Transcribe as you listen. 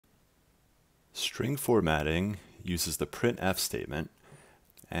String formatting uses the printf statement,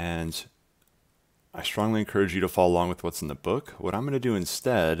 and I strongly encourage you to follow along with what's in the book. What I'm going to do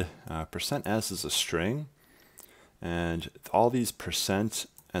instead, %s is a string, and all these percent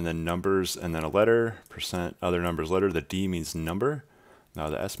and then numbers and then a letter, percent, other numbers, letter, the D means number, now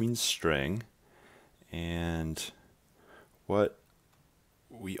the S means string, and what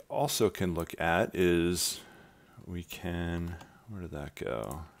we also can look at is we can, where did that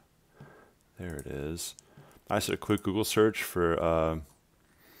go? There it is. I did a quick Google search for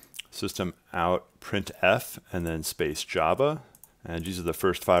system out printf and then space Java, and these are the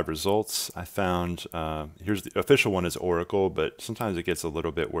first 5 results. I found, here's the official one is Oracle, but sometimes it gets a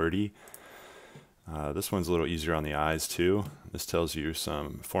little bit wordy. This one's a little easier on the eyes too. This tells you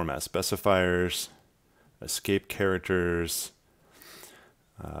some format specifiers, escape characters,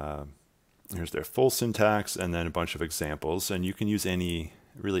 here's their full syntax, and then a bunch of examples, and you can use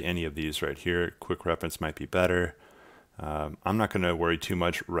really any of these right here. Quick reference might be better. I'm not going to worry too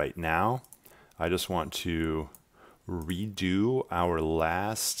much right now. I just want to redo our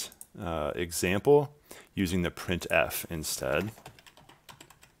last example using the printf instead.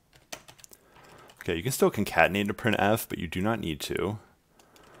 Okay, you can still concatenate to printf, but you do not need to.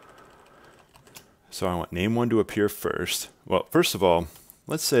 So I want name1 to appear first. Well, first of all,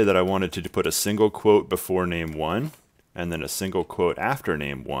 let's say that I wanted to put a single quote before name1 and then a single quote after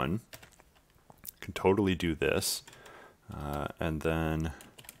name1. Can totally do this. And then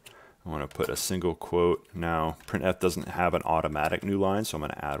I want to put a single quote. Now, printf doesn't have an automatic new line, so I'm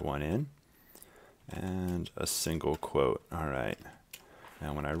going to add one in. And a single quote. All right.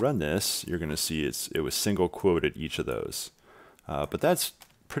 Now, when I run this, you're going to see it was single quoted each of those. But that's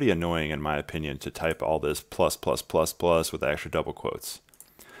pretty annoying, in my opinion, to type all this plus, plus, plus, plus with extra double quotes.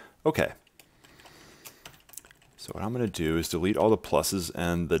 Okay. So what I'm going to do is delete all the pluses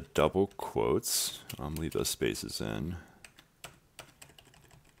and the double quotes. Leave those spaces in.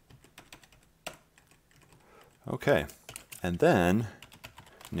 Okay, and then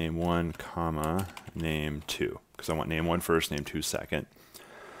name1, comma, name2, because I want name1 first, name2 second.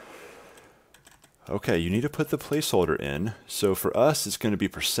 Okay, you need to put the placeholder in. So for us, it's going to be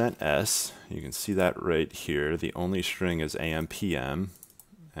 %s. You can see that right here. The only string is AM, PM,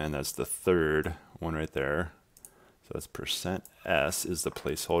 and that's the third one right there. So that's %s is the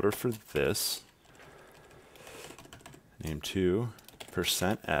placeholder for this. Name2,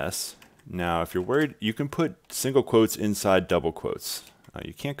 %s. Now, if you're worried, you can put single quotes inside double quotes.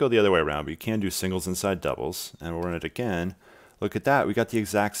 You can't go the other way around, but you can do singles inside doubles. And we'll run it again. Look at that. We got the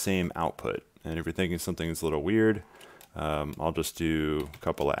exact same output. And if you're thinking something is a little weird, I'll just do a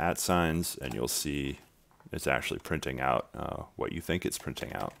couple of @ signs, and you'll see it's actually printing out what you think it's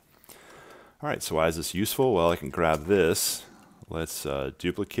printing out. All right, so why is this useful? Well, I can grab this. Let's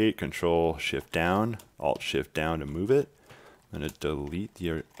duplicate, Control-Shift-Down, Alt-Shift-Down to move it. I'm going to delete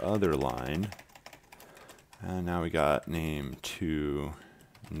the other line. And now we got name2,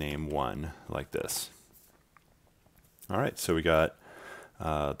 name1, like this. All right, so we got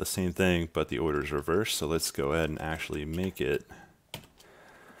the same thing, but the order is reversed. So let's go ahead and actually make it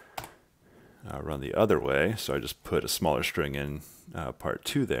run the other way. So I just put a smaller string in part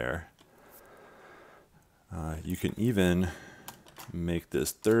 2 there. You can even make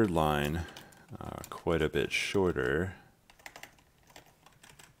this third line quite a bit shorter.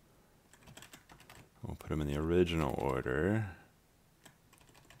 We'll put them in the original order.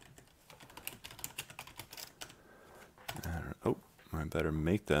 Oh, I better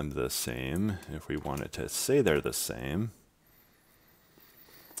make them the same if we want it to say they're the same.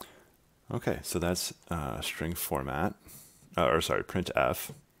 Okay, so that's string format, or sorry,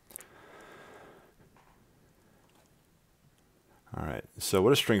 printf. All right, so what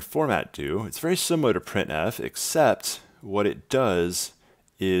does string format do? It's very similar to printf, except what it does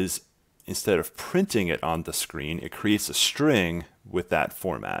is instead of printing it on the screen, it creates a string with that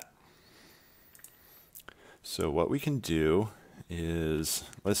format. So what we can do is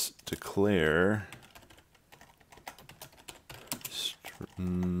let's declare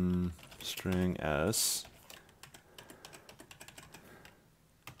string s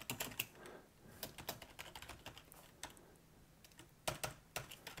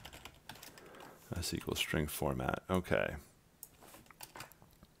equals string format. Okay.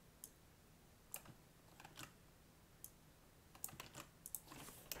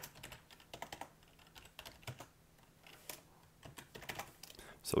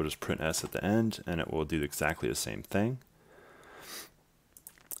 So we'll just print s at the end, and it will do exactly the same thing.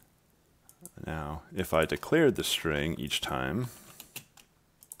 Now, if I declared the string each time,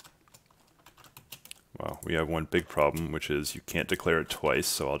 well, we have one big problem, which is you can't declare it twice,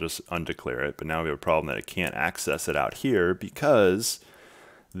 so I'll just undeclare it. But now we have a problem that it can't access it out here because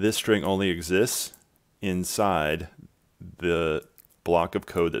this string only exists inside the block of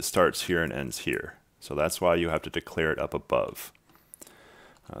code that starts here and ends here. So that's why you have to declare it up above.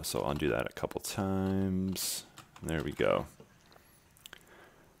 So I'll undo that a couple times. There we go.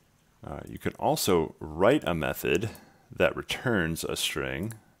 You can also write a method that returns a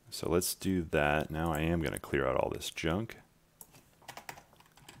string. So let's do that. Now I am going to clear out all this junk.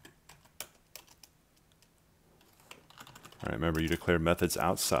 All right, remember you declare methods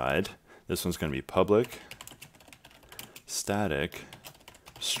outside. This one's going to be public, static,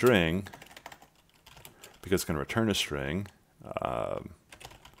 string, because it's going to return a string. I'm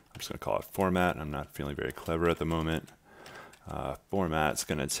just going to call it format. I'm not feeling very clever at the moment. Format's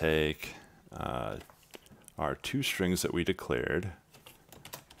going to take our two strings that we declared.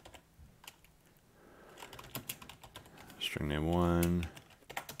 String name 1,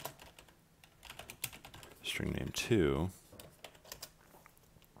 string name 2.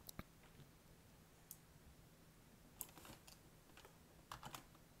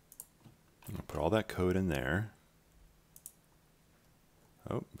 I'll put all that code in there.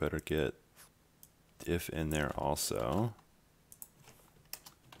 Oh, better get if in there also.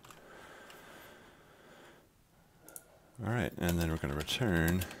 All right, and then we're going to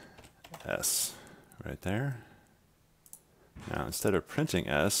return S right there. Now, instead of printing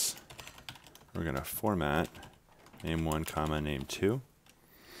S, we're going to format name1, comma, name2.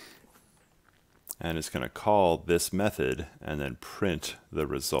 And it's going to call this method and then print the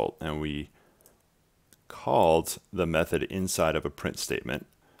result. And we called the method inside of a print statement.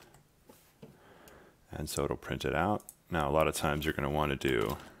 And so it'll print it out. Now, a lot of times you're going to want to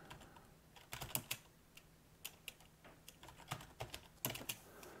do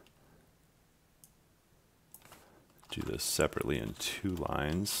this separately in 2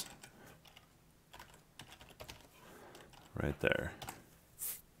 lines. Right there.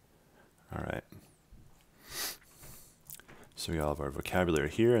 All right. So we all have our vocabulary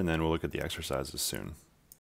here, and then we'll look at the exercises soon.